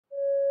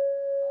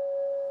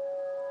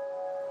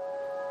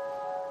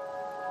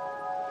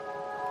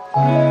जो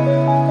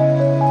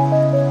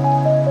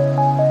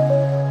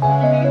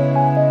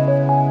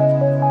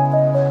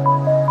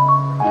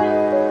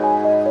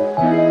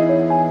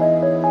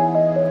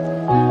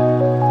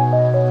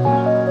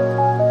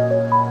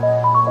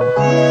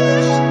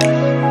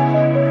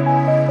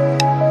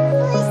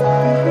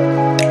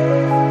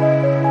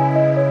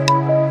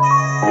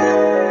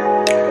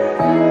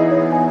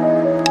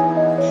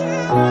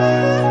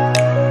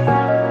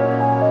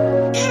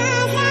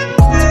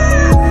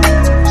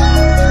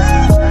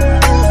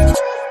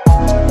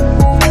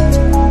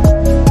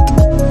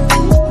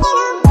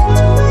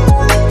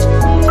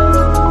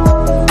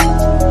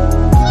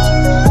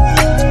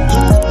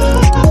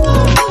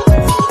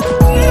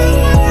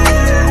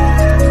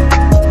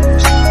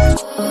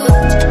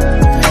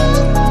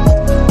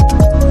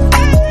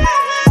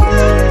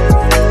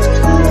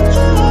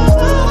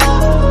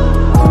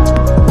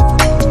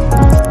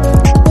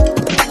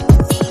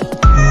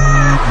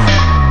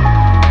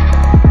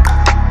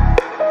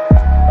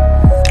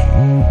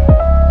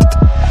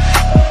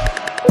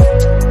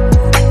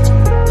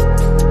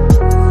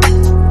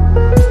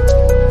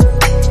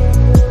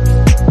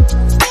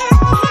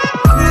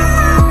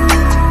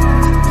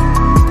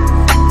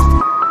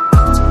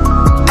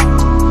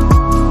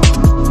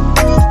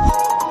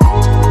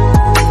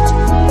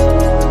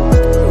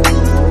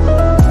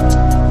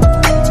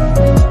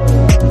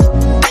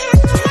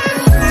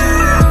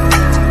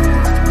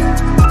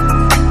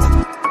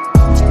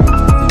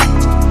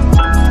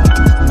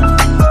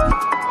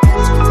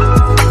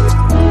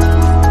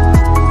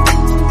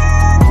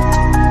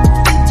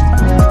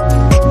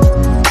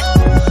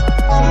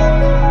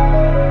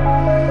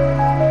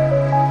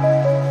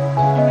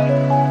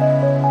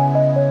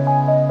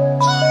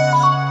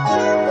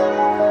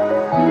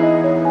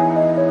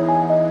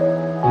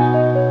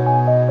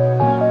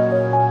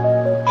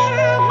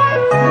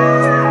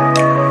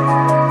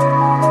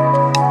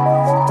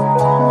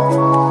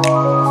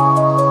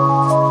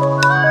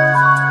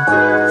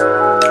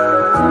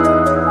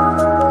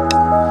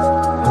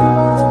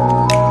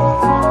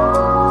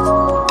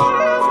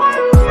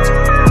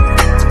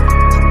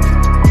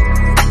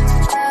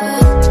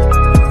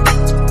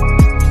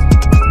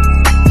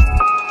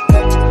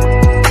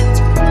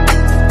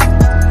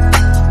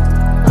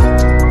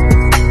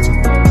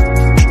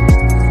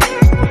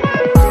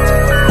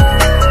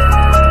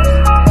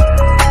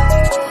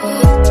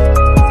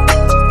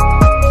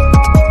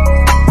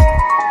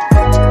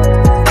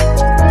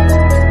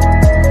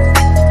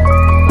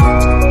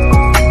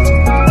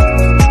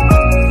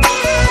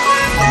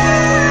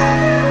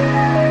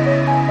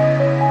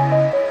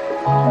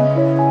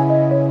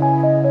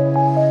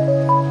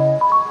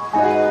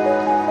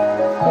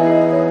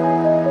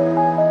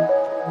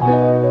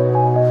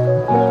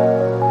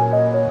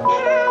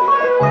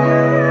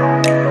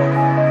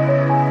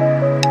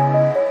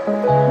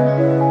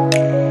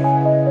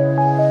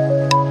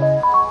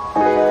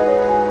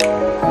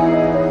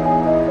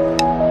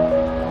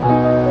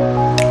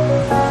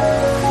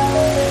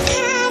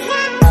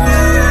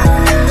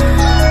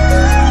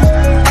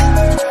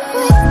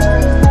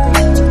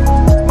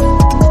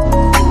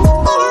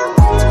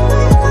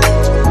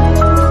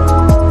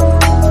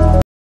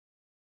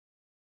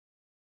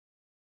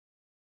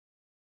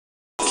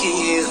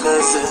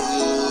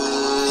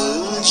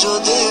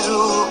दे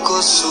रूह को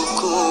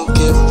सुकून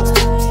के।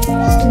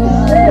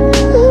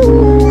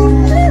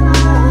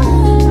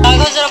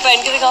 जरा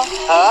पहन के दिखाओ।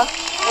 हाँ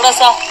थोड़ा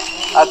सा।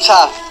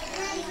 अच्छा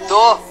तो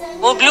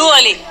वो ब्लू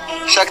वाली।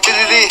 शक्ति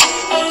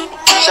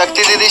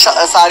दीदी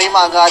साड़ी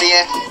मांगा रही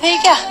है।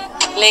 ठीक है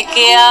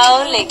लेके आओ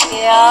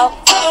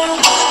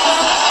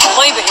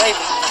वही पे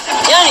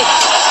यानी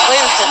वही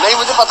पे। नहीं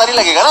मुझे पता नहीं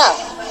लगेगा ना,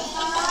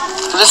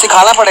 तुझे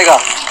सिखाना पड़ेगा।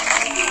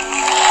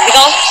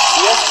 दिखाओ।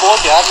 ये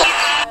स्पोर्ट यार।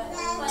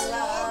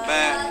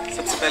 मैं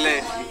सबसे पहले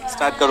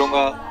स्टार्ट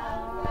करूंगा।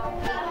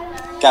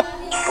 कैप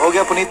हो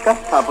गया पुनीत का?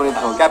 हाँ पुनीत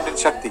हो। कैप्टन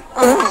शक्ति।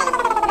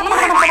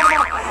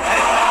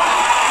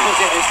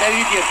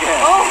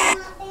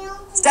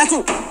 स्टैचू।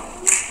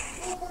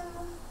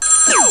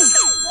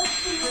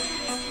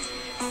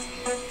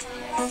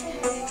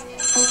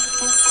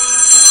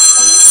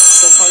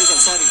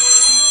 सॉरी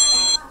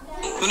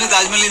तूने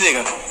ताजमहल नहीं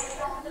देखा?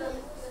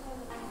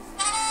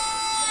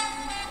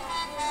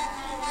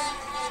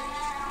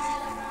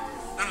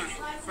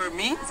 For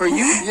me? For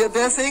you? Yeah,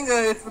 they're saying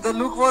the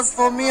look was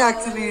for me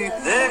actually.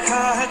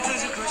 देखा है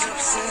तुझको जब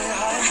से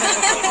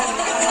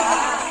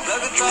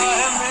लगता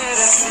है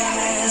मेरे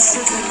सीने से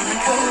दिल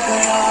निकल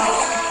गया।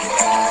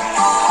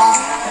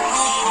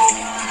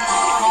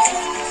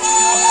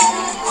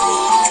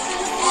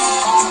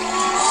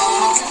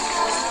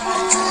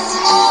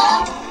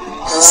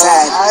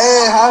 Sad. I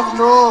have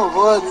no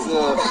words.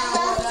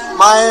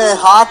 My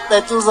heart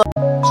patches.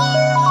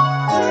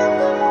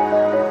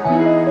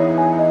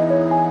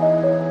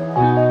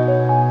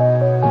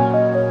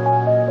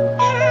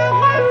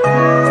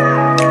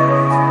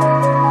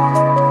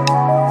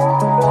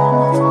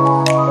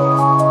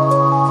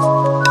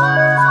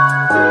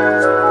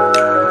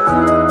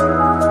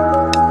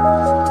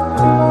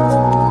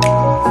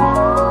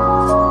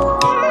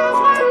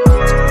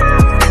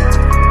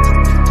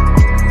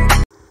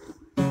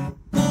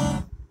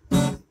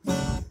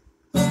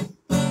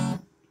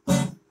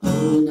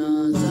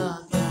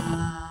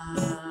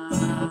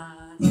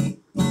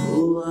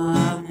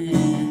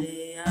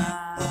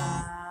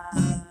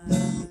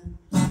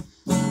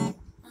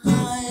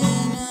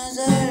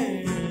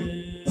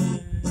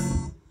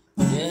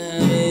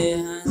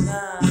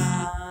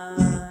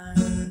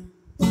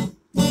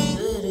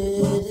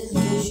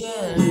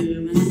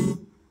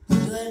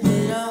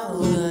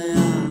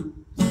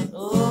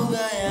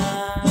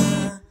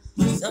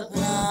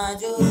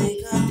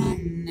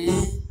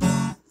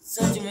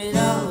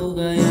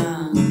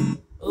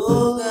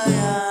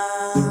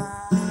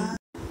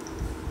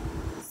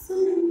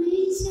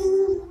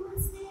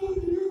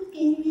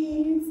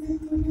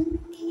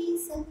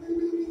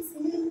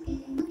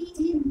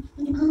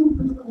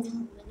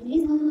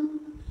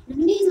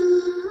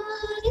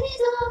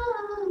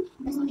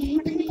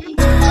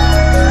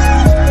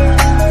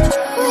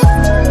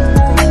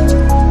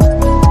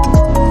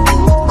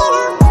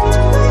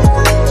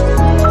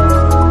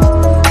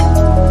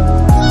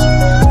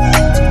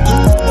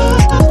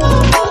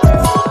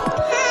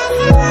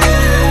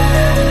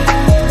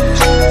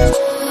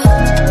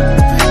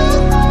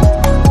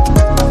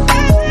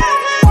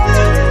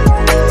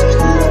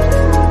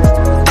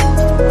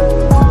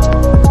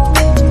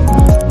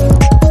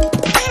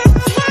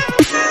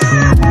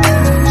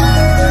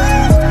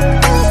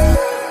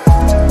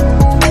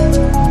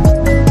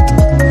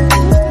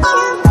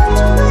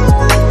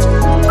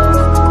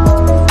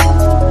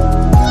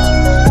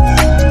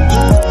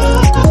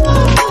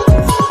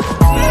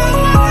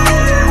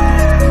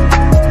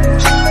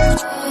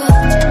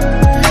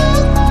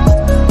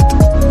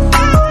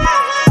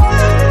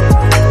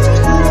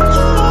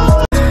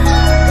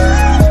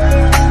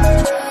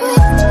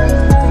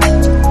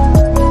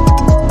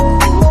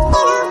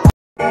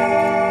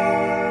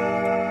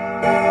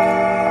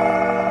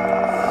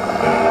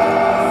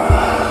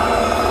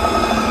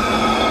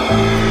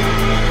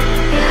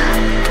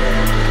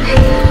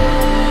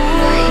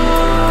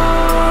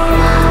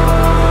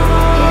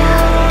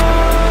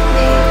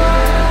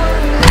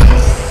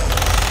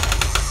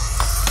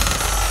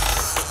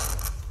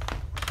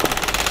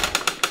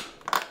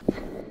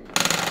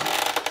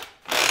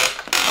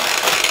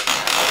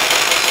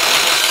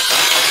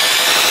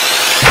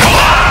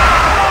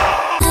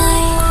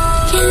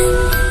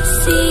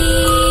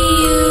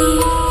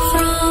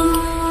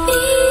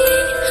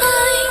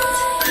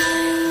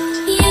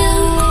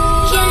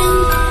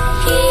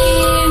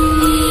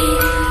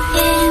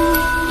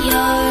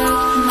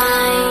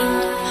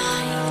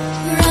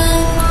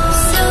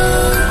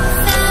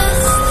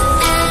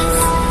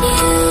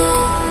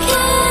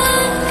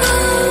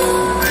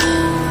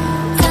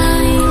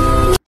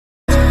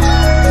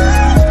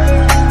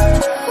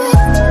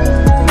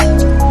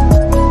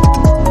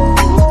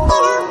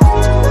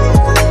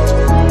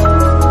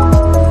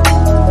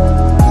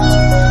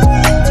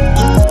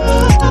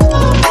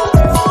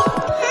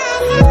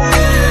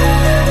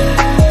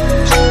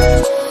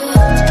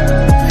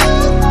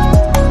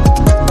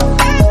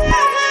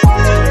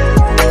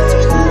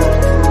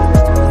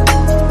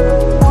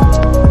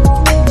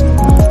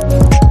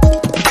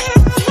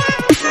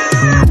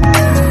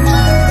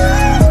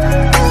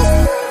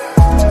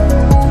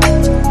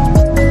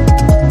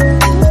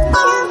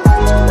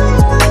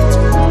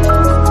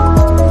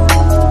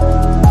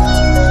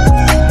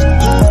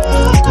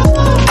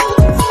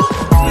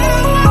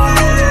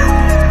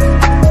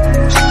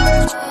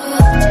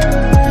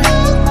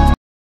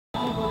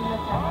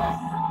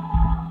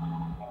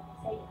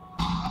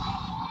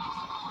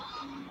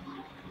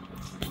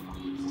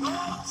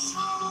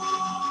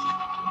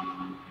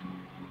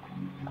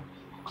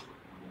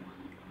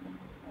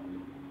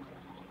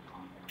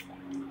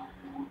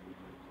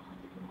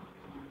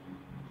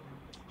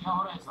 क्या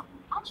हो रहा है सब?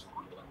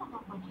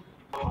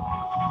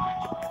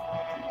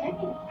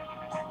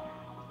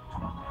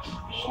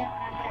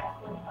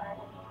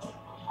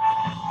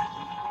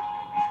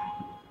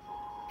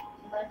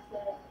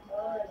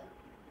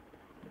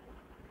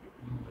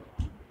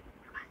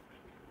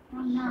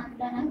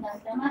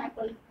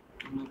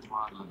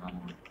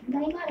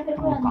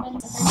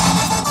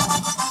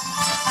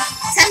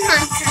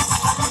 सलमान खान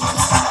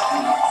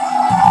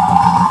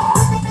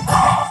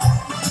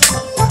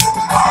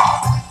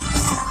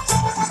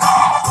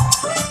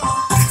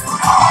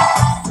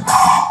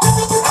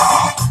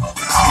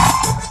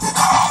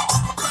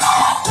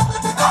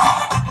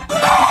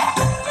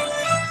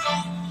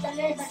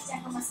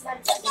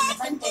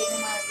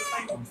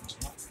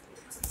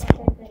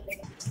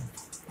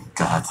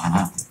कहा था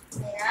ना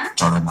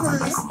 14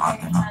 नवंबर को मार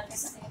देना,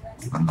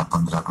 वरना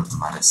 15 को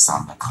तुम्हारे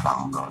सामने खड़ा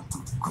होगा और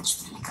तुम कुछ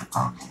भी नहीं कर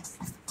पाओगे।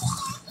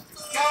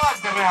 क्या बात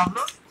कर रहे हैं हम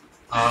लोग?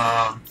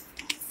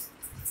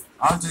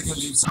 आज जगह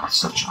लीव से मत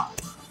सोचो,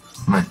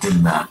 मैं दिल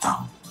में आता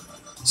हूँ,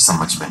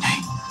 समझ में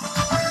नहीं।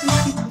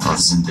 और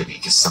जिंदगी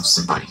की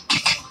सबसे बड़ी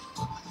किक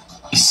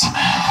इसी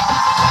में है।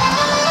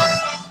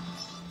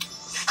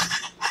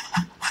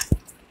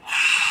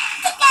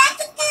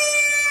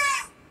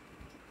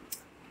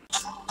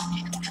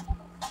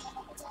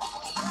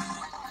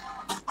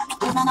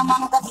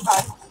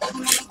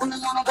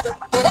 दुनिया में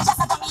तेरे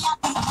जैसा दुनिया